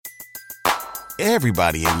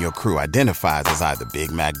Everybody in your crew identifies as either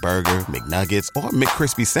Big Mac Burger, McNuggets, or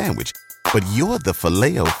McCrispy Sandwich. But you're the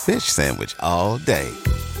Filet-O-Fish Sandwich all day.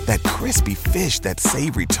 That crispy fish, that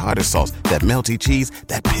savory tartar sauce, that melty cheese,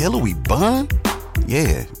 that pillowy bun.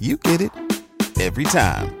 Yeah, you get it. Every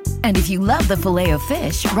time. And if you love the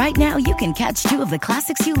Filet-O-Fish, right now you can catch two of the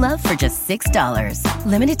classics you love for just $6.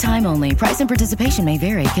 Limited time only. Price and participation may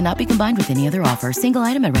vary. Cannot be combined with any other offer. Single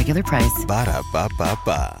item at regular price.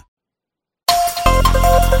 Ba-da-ba-ba-ba.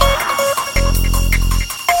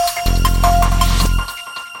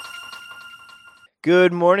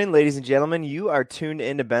 Good morning, ladies and gentlemen. You are tuned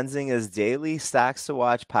into Benzinga's Daily Stocks to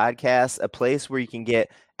Watch podcast, a place where you can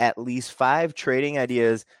get at least 5 trading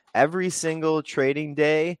ideas every single trading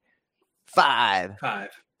day. 5.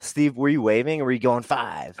 Steve, were you waving or were you going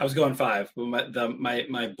 5? I was going 5.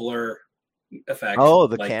 My blur effect. Oh,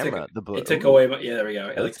 the camera. The blur. It took away my, there we go.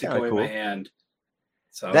 It took away my hand.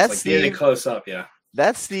 So that's like getting close up, yeah.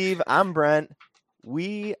 That's Steve. I'm Brent.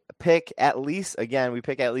 We pick at least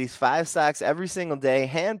 5 stocks every single day,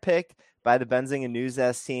 handpicked by the Benzinga News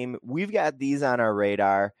Desk team. We've got these on our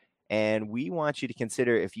radar, and we want you to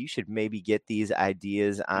consider if you should maybe get these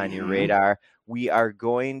ideas on your radar. We are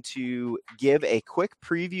going to give a quick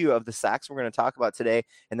preview of the stocks we're going to talk about today,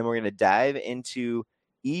 and then we're going to dive into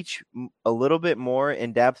each a little bit more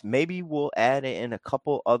in depth. Maybe we'll add in a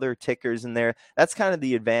couple other tickers in there. That's kind of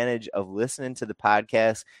the advantage of listening to the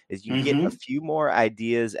podcast, is you get a few more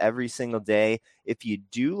ideas every single day. If you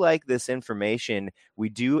do like this information, we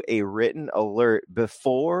do a written alert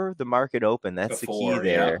before the market open. That's the key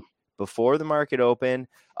there. Yeah. Before the market open,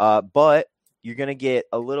 but you're going to get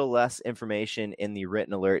a little less information in the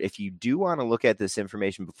written alert. If you do want to look at this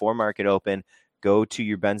information before market open, go to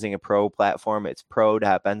your Benzinga Pro platform. It's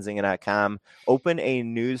pro.benzinga.com. Open a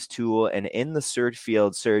news tool, and in the search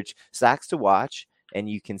field, search stocks to watch, and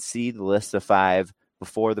you can see the list of 5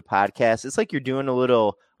 before the podcast. It's like you're doing a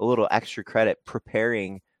little extra credit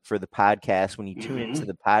preparing for the podcast. When you tune into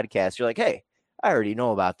the podcast, you're like, hey, I already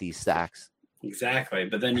know about these stocks. Exactly.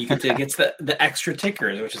 But then you get to get the extra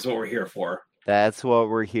tickers, which is what we're here for. That's what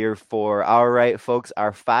we're here for. All right, folks,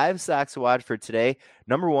 our 5 stocks to watch for today.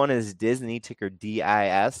 Number 1 is Disney, ticker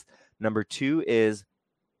DIS. Number 2 is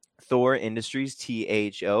Thor Industries,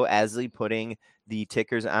 THO. Asley putting the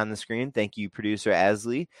tickers on the screen. Thank you, producer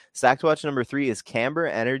Asley. Stock to watch number 3 is Camber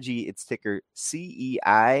Energy. Its ticker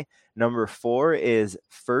CEI. Number 4 is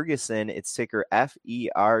Ferguson. Its ticker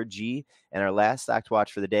FERG. And our last stock to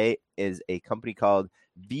watch for the day is a company called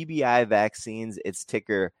VBI Vaccines. Its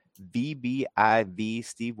ticker VBIV.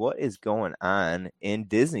 Steve, what is going on in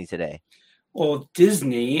Disney today? Well,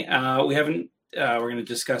 Disney, we haven't. We're going to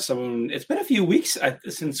discuss someone. It's been a few weeks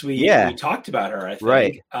since we talked about her. I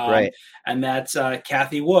think, right. And that's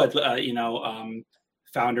Cathie Wood.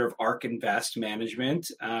 Founder of ARK Invest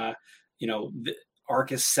Management.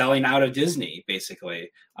 ARK is selling out of Disney, basically.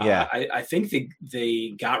 I think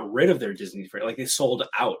they got rid of their Disney, like they sold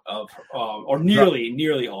out of, or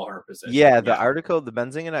nearly all her positions. The article, the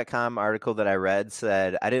Benzinga.com article that I read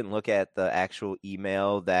said, I didn't look at the actual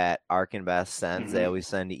email that ARK Invest sends. They always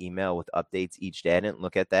send an email with updates each day. I didn't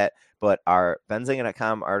look at that, but our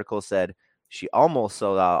Benzinga.com article said she almost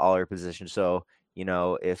sold out all her positions. So,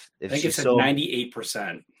 if I think it said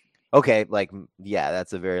 98%. Okay,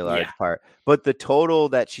 that's a very large part. But the total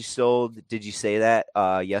that she sold, did you say that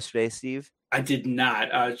yesterday, Steve? I did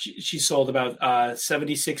not. She sold about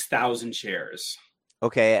 76,000 shares.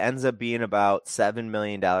 Okay, it ends up being about $7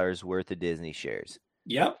 million worth of Disney shares.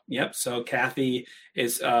 Yep. So Cathie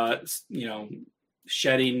is,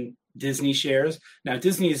 shedding Disney shares. Now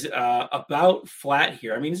Disney's about flat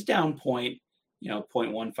here. I mean, it's down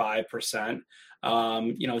 0.15%.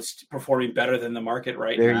 It's performing better than the market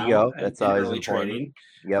right now. There you go. That's always early trading.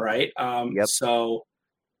 Yep. Right. So,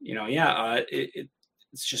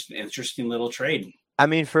 it's just an interesting little trade. I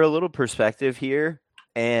mean, for a little perspective here,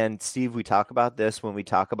 and Steve, we talk about this when we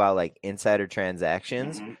talk about like insider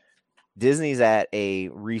transactions. Disney's at a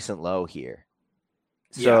recent low here.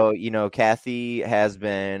 So, Cathie has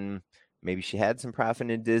been, maybe she had some profit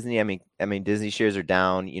in Disney. I mean, Disney shares are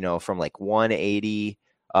down, from like 180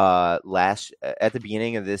 at the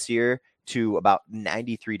beginning of this year to about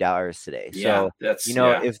 $93 today. So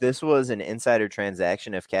if this was an insider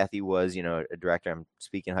transaction, if Cathie was, a director, I'm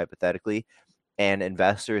speaking hypothetically, and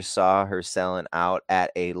investors saw her selling out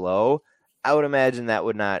at a low, I would imagine that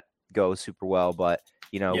would not go super well. But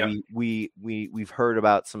we've heard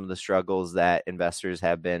about some of the struggles that investors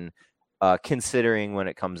have been considering when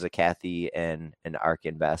it comes to Cathie and ARK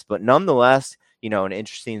Invest. But nonetheless, an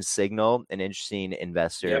interesting signal, an interesting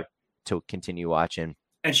investor to continue watching.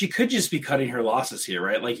 And she could just be cutting her losses here,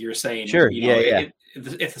 right? Like you're saying, Sure. Yeah.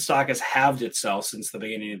 If the stock has halved itself since the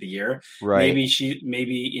beginning of the year, Right.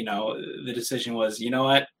 maybe the decision was, you know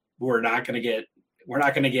what, we're not going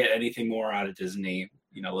to get anything more out of Disney.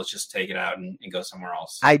 Let's just take it out and go somewhere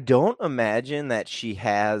else. I don't imagine that she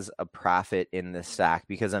has a profit in this stock,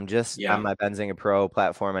 because I'm just on my Benzinga Pro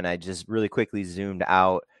platform, and I just really quickly zoomed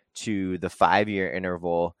out to the 5-year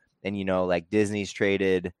interval, and like Disney's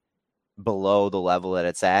traded below the level that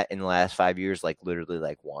it's at in the last 5 years, like literally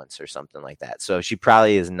like once or something like that. So she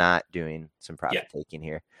probably is not doing some profit taking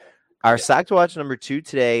here. Our stock to watch number 2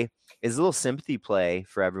 today is a little sympathy play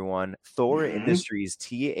for everyone. Thor Industries,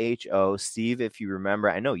 THO. Steve, if you remember,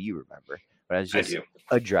 I know you remember, but I was just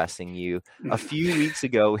addressing you. A few weeks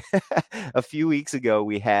ago,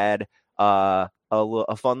 we had a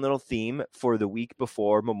fun little theme for the week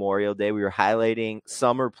before Memorial Day. We were highlighting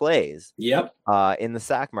summer plays. Yep. In the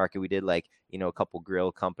stock market, we did like a couple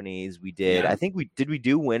grill companies. We did. I think we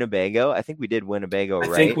do Winnebago. I think we did Winnebago.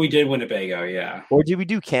 Right? I think we did Winnebago. Yeah. Or did we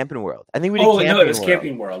do Camping World? I think we did. No, it was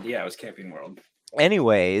Camping World. Yeah, it was Camping World.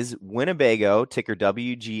 Anyways, Winnebago, ticker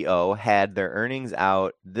WGO, had their earnings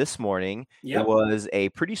out this morning. It was a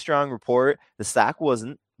pretty strong report. The stock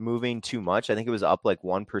wasn't moving too much. I think it was up like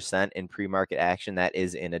 1% in pre-market action. That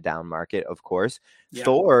is in a down market, of course.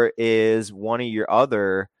 Thor is one of your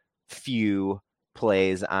other few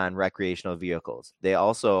plays on recreational vehicles. They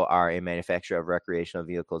also are a manufacturer of recreational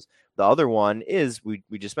vehicles. The other one is, we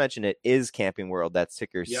just mentioned it, is Camping World. That's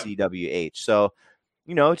ticker CWH. So,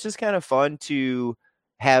 it's just kind of fun to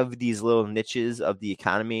have these little niches of the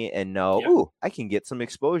economy and know, I can get some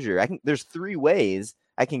exposure. There's 3 ways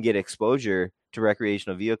I can get exposure to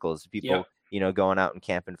recreational vehicles. People, going out and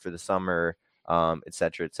camping for the summer, et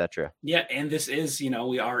cetera, et cetera. Yeah. And this is,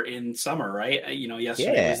 we are in summer, right?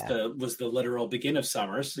 Yesterday was the literal begin of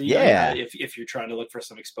summer. So if you're trying to look for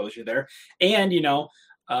some exposure there, and,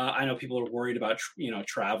 I know people are worried about,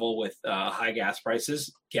 travel with high gas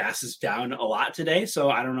prices. Gas is down a lot today. So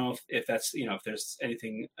I don't know if that's, if there's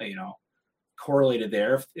anything, correlated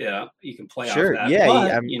there. You can play off that. Yeah.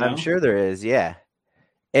 But, I'm sure there is. Yeah.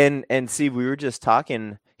 And see, we were just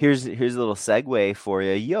talking. Here's a little segue for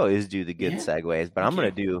you. You always do the good segues, but I'm going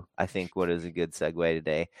to do, I think, what is a good segue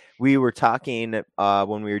today. We were talking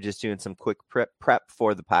when we were just doing some quick prep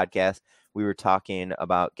for the podcast. We were talking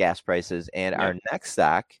about gas prices, and our next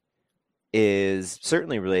stock is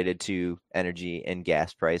certainly related to energy and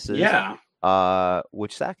gas prices. Yeah.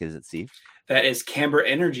 Which stock is it, Steve? That is Camber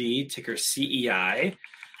Energy, ticker CEI.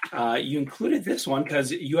 You included this one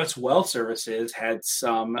because U.S. Well Services had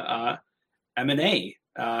some M&A,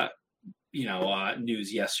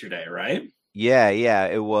 news yesterday, right? Yeah.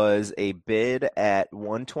 It was a bid at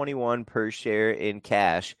 $121 per share in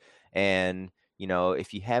cash, and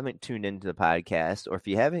if you haven't tuned into the podcast, or if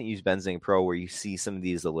you haven't used Benzinga Pro where you see some of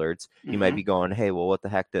these alerts, you might be going, hey, well, what the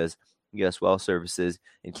heck does U.S. Well Services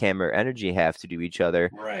and Camber Energy have to do each other?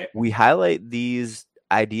 Right. We highlight these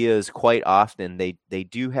ideas quite often. They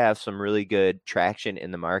do have some really good traction in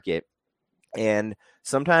the market, and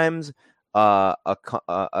sometimes a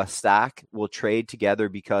stock will trade together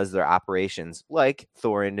because their operations, like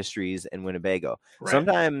Thor Industries and Winnebago. Right.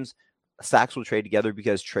 Sometimes stocks will trade together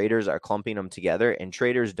because traders are clumping them together, and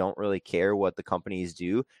traders don't really care what the companies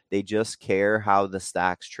do. They just care how the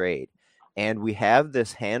stocks trade. And we have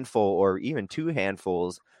this handful, or even 2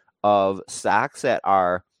 handfuls, of stocks that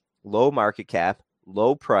are low market cap,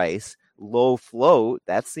 low price, low float.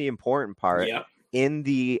 That's the important part. Yep. In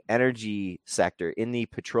the energy sector, in the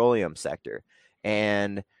petroleum sector.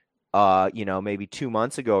 And maybe 2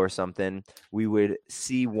 months ago or something, we would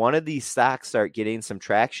see one of these stocks start getting some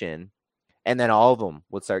traction, and then all of them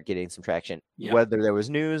would start getting some traction, whether there was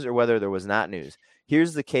news or whether there was not news.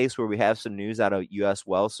 Here's the case where we have some news out of U.S.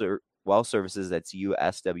 Well Services, that's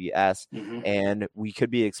USWS, and we could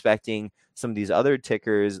be expecting some of these other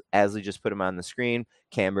tickers, as we just put them on the screen: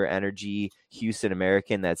 Camber Energy, Houston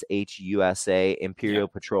American, that's HUSA, Imperial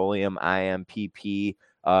Petroleum, IMPP,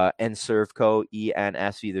 and Servco,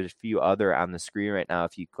 ENSV. There's a few other on the screen right now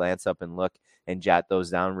if you glance up and look and jot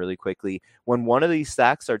those down really quickly. When one of these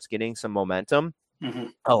stocks starts getting some momentum,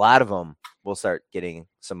 a lot of them will start getting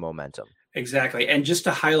some momentum. Exactly. And just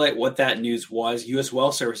to highlight what that news was, U.S.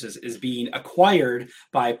 Well Services is being acquired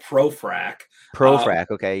by ProFrac.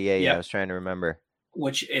 Okay. Yeah. I was trying to remember.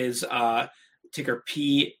 Which is ticker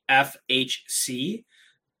PFHC.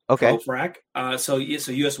 Okay. ProFrac. So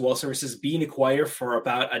U.S. Well Services being acquired for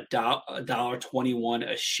about $1.21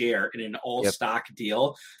 a share in an all-stock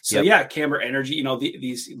deal. So Camber Energy.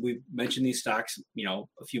 These we mentioned these stocks.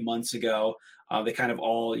 A few months ago, they kind of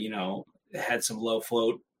all had some low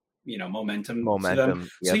float momentum to them. Momentum.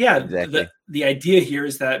 So Yep, exactly. the idea here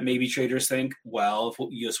is that maybe traders think, well, if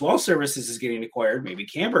US Well Services is getting acquired, maybe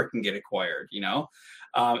Camber can get acquired.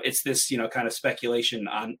 It's this kind of speculation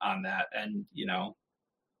on that, and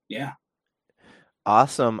yeah.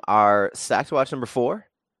 Awesome. Our stock to watch number 4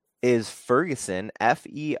 is Ferguson, Ferg.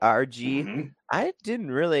 Mm-hmm.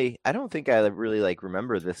 I don't think I really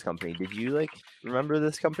remember this company. Did you remember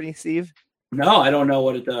this company, Steve? No, I don't know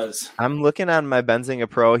what it does. I'm looking on my Benzinga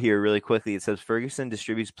Pro here really quickly. It says Ferguson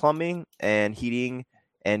distributes plumbing and heating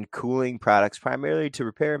and cooling products primarily to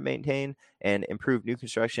repair, maintain, and improve new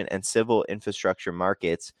construction and civil infrastructure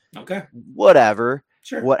markets. Okay. Whatever.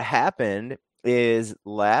 Sure. What happened is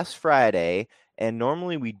last Friday, and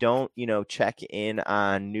normally we don't, check in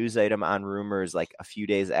on news item on rumors like a few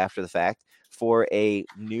days after the fact. For a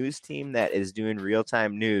news team that is doing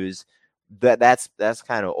real-time news, that's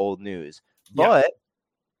kind of old news. But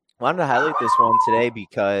I wanted to highlight this one today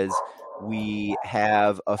because we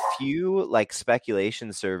have a few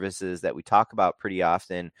speculation services that we talk about pretty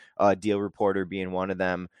often, Deal Reporter being one of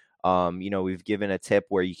them. We've given a tip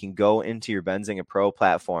where you can go into your Benzinga Pro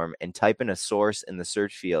platform and type in a source in the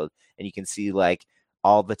search field, and you can see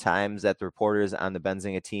all the times that the reporters on the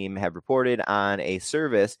Benzinga team have reported on a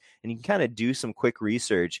service, and you can kind of do some quick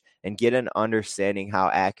research and get an understanding how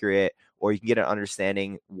accurate, or you can get an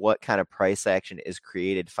understanding what kind of price action is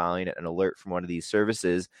created following an alert from one of these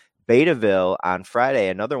services. Betaville on Friday,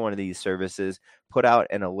 another one of these services, put out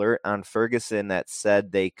an alert on Ferguson that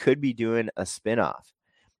said they could be doing a spinoff.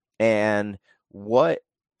 And what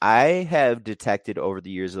I have detected over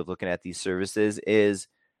the years of looking at these services is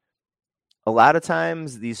a lot of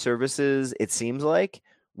times these services, it seems like,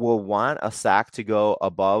 will want a stock to go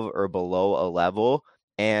above or below a level.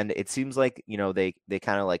 And it seems like, they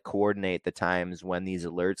kind of coordinate the times when these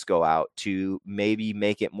alerts go out to maybe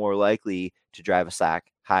make it more likely to drive a stock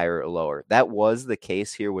higher or lower. That was the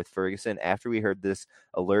case here with Ferguson. After we heard this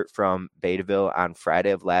alert from Betaville on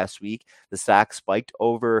Friday of last week, the stock spiked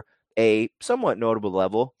over a somewhat notable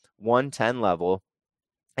level, 110 level.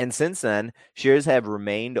 And since then, shares have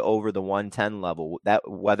remained over the 110 level.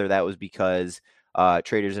 Whether that was because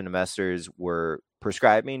traders and investors were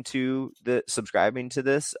subscribing to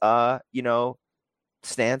this,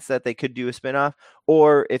 stance that they could do a spinoff,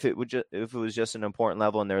 or if it was just an important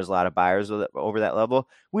level and there was a lot of buyers over that level,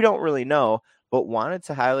 we don't really know. But wanted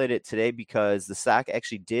to highlight it today because the stock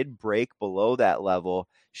actually did break below that level.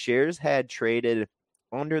 Shares had traded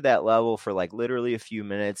under that level for literally a few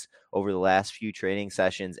minutes over the last few trading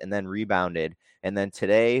sessions and then rebounded. And then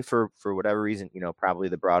today, for whatever reason, probably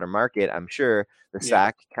the broader market, I'm sure the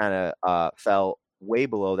stock kind of fell way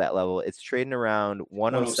below that level. It's trading around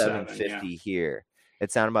 107.50 here.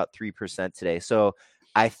 It's down about 3% today. So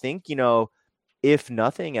I think, if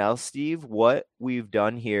nothing else, Steve, what we've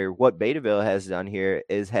done here, what Betaville has done here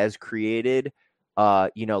has created, a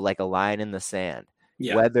line in the sand.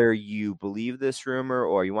 Yeah. Whether you believe this rumor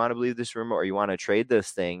or you want to believe this rumor or you want to trade this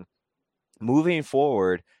thing, moving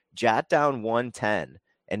forward, jot down 110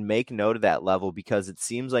 and make note of that level, because it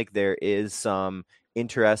seems like there is some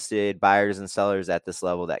interested buyers and sellers at this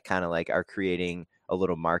level that kind of are creating a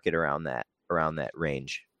little market around that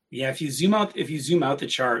range. Yeah, if you zoom out the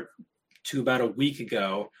chart to about a week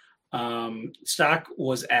ago, stock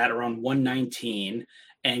was at around 119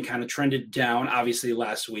 and kind of trended down. Obviously,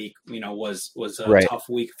 last week, was a tough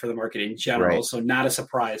week for the market in general. So not a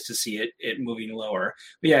surprise to see it moving lower.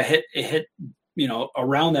 But yeah, it hit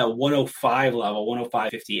around that 105 level,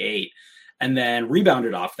 105.58, and then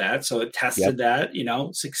rebounded off that. So it tested that,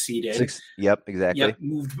 succeeded. Yep, exactly. Yep,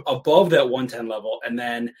 moved above that 110 level. And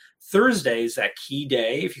then Thursday is that key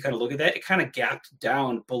day. If you kind of look at that, it kind of gapped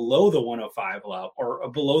down below the 105 level or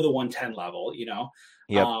below the 110 level,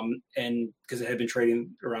 Yep. And because it had been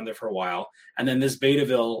trading around there for a while. And then this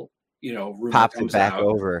Betaville, popped it back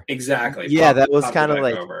over. Exactly. Yeah, that was kind of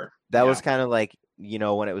was kind of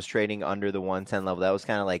when it was trading under the 110 level, that was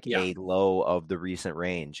kind of a low of the recent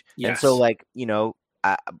range. Yes. And so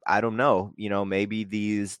I don't know, maybe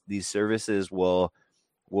these services will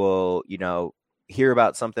hear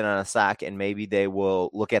about something on a stock, and maybe they will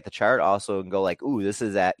look at the chart also and go ooh, this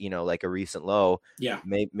is at, a recent low. Yeah.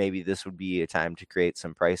 Maybe this would be a time to create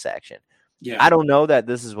some price action. Yeah. I don't know that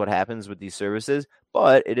this is what happens with these services,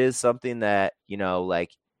 but it is something that,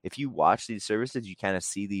 if you watch these services, you kind of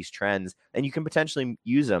see these trends and you can potentially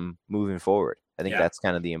use them moving forward. I think that's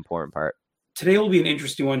kind of the important part. Today will be an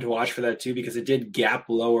interesting one to watch for that too, because it did gap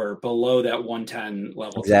lower below that 110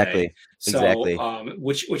 level. Exactly. Today. So,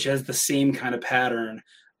 which has the same kind of pattern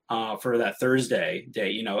for that Thursday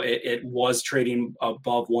day. It was trading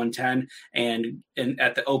above 110 and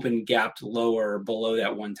at the open gapped lower below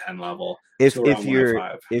that 110 level.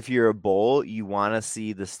 If you're a bull, you want to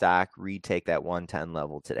see the stock retake that 110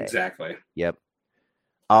 level today. Exactly. Yep.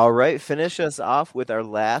 All right, finish us off with our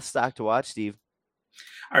last stock to watch, Steve.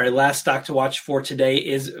 All right, last stock to watch for today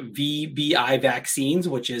is VBI Vaccines,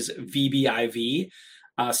 which is VBIV.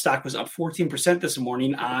 Stock was up 14% this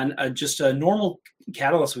morning on just a normal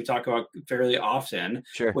catalyst we talk about fairly often,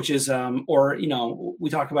 sure. Which is, we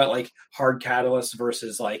talk about like hard catalysts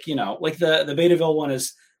versus like the Betaville one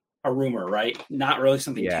is a rumor, right? Not really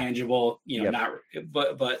something tangible, yep.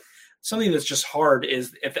 but something that's just hard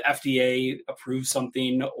is if the FDA approves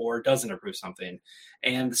something or doesn't approve something.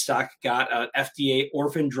 And the stock got an FDA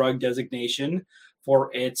orphan drug designation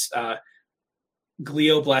for its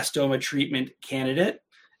glioblastoma treatment candidate.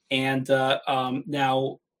 And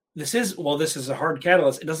now this is a hard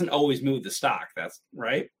catalyst. It doesn't always move the stock. That's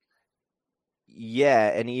right. Yeah,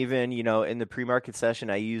 and even, in the pre-market session,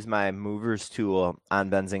 I used my movers tool on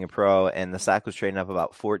Benzinga Pro, and the stock was trading up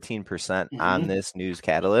about 14% on this news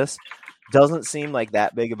catalyst. Doesn't seem like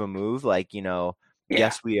that big of a move. Like,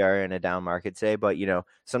 yes, we are in a down market today, but,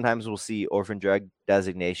 sometimes we'll see orphan drug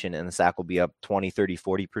designation and the stock will be up 20, 30,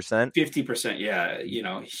 40%. 50%,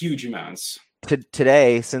 yeah, huge amounts.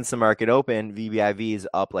 Today, since the market opened, VBIV is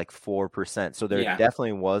up like 4%. So there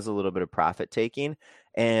definitely was a little bit of profit taking.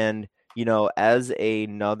 And as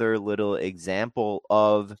another little example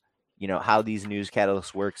of, how these news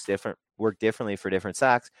catalysts work differently for different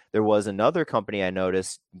stocks, there was another company I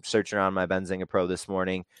noticed searching around my Benzinga Pro this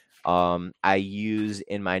morning. I use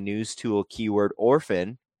in my news tool keyword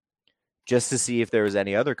orphan just to see if there was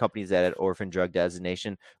any other companies that had orphan drug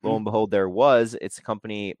designation. Lo and behold, there was. It's a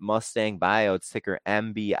company, Mustang Bio. It's ticker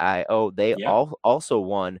MBIO. They also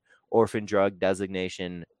won orphan drug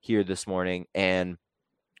designation here this morning. And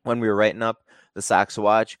when we were writing up the stocks to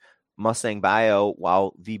watch, Mustang Bio,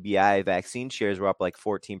 while VBI vaccine shares were up like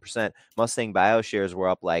 14%, Mustang Bio shares were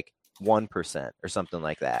up like 1% or something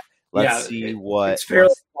like that. Let's see what. It's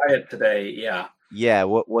fairly quiet today. Yeah. Yeah.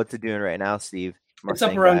 What's it doing right now, Steve? Mustang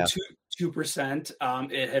it's up around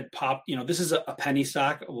 2%. It had popped. This is a penny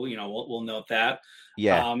stock. We'll note that.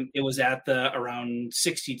 Yeah. It was at the around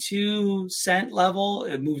 62 cent level.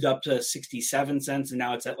 It moved up to 67 cents, and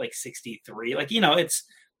now it's at like 63. Like it's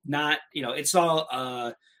not. It's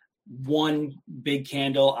all one big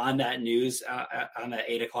candle on that news on that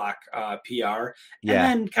 8 o'clock PR, and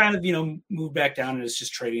then kind of move back down, and it's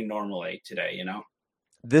just trading normally today.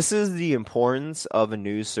 This is the importance of a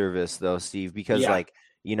news service, though, Steve, because I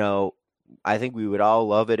think we would all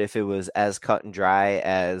love it if it was as cut and dry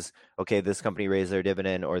as, okay, this company raised their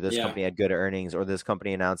dividend, or this company had good earnings, or this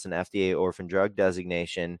company announced an FDA orphan drug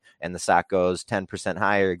designation and the stock goes 10%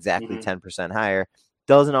 higher, exactly 10% higher.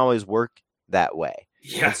 Doesn't always work that way.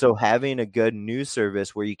 Yeah. And so having a good news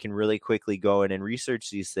service where you can really quickly go in and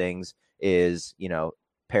research these things is,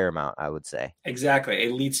 paramount, I would say. Exactly.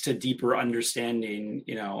 It leads to deeper understanding.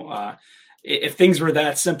 If things were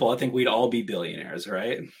that simple, I think we'd all be billionaires,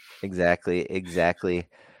 right? Exactly.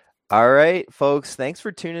 All right, folks. Thanks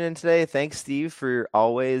for tuning in today. Thanks, Steve, for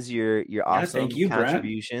always your awesome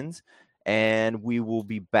contributions. Brent. And we will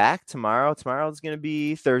be back tomorrow. Tomorrow is going to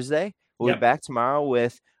be Thursday. We'll be back tomorrow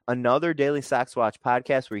with another Daily Stocks Watch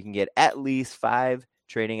podcast where you can get at least 5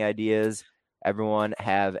 trading ideas. Everyone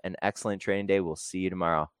have an excellent trading day. We'll see you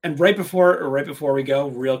tomorrow. And right before we go,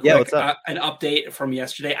 real quick, an update from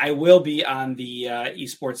yesterday. I will be on the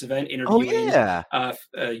esports event interviewing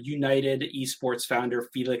United Esports founder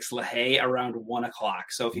Felix Lahaye around 1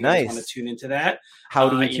 o'clock. So if you guys want to tune into that, how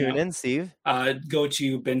do we tune in, Steve? Go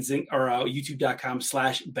to Benzinga or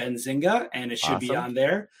youtube.com/Benzinga, and it should be on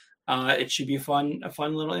there. It should be a fun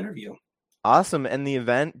little interview. Awesome. And the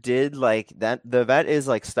event did like that. The event is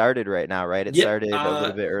like started right now, right? It started a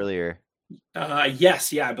little bit earlier.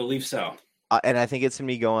 Yes. Yeah, I believe so. And I think it's going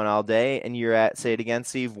to be going all day. And you're at, say it again,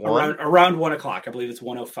 Steve, around 1 o'clock. I believe it's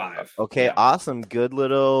 1:05. Okay. Awesome. Good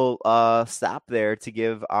little stop there to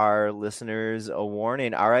give our listeners a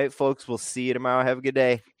warning. All right, folks, we'll see you tomorrow. Have a good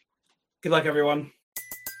day. Good luck, everyone.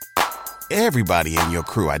 Everybody in your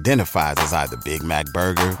crew identifies as either Big Mac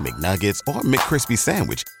Burger, McNuggets, or McCrispy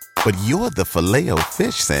Sandwich. But you're the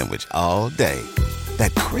Filet-O-Fish Sandwich all day.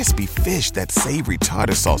 That crispy fish, that savory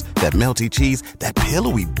tartar sauce, that melty cheese, that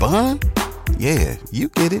pillowy bun. Yeah, you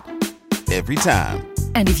get it. Every time.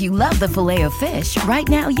 And if you love the Filet-O-Fish, right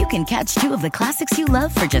now you can catch 2 of the classics you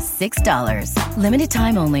love for just $6. Limited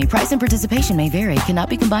time only. Price and participation may vary. Cannot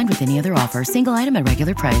be combined with any other offer. Single item at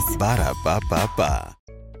regular price. Ba-da-ba-ba-ba.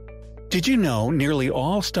 Did you know nearly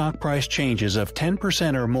all stock price changes of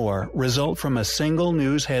 10% or more result from a single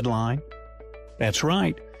news headline? That's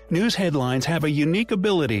right. News headlines have a unique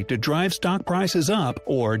ability to drive stock prices up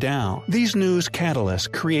or down. These news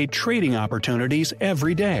catalysts create trading opportunities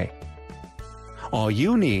every day. All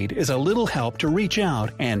you need is a little help to reach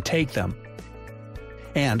out and take them.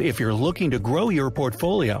 And if you're looking to grow your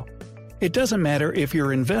portfolio, it doesn't matter if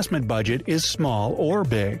your investment budget is small or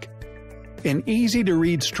big. An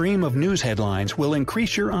easy-to-read stream of news headlines will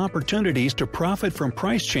increase your opportunities to profit from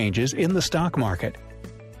price changes in the stock market,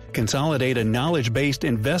 consolidate a knowledge-based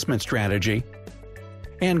investment strategy,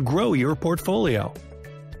 and grow your portfolio.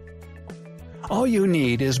 All you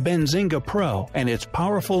need is Benzinga Pro and its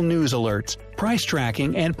powerful news alerts, price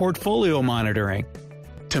tracking, and portfolio monitoring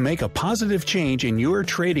to make a positive change in your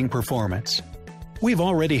trading performance. We've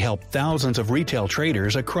already helped thousands of retail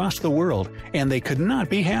traders across the world, and they could not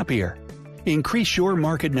be happier. Increase your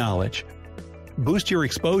market knowledge, boost your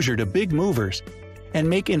exposure to big movers, and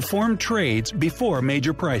make informed trades before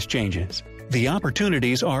major price changes. The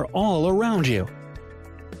opportunities are all around you.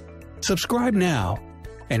 Subscribe now,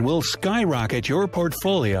 and we'll skyrocket your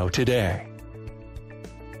portfolio today.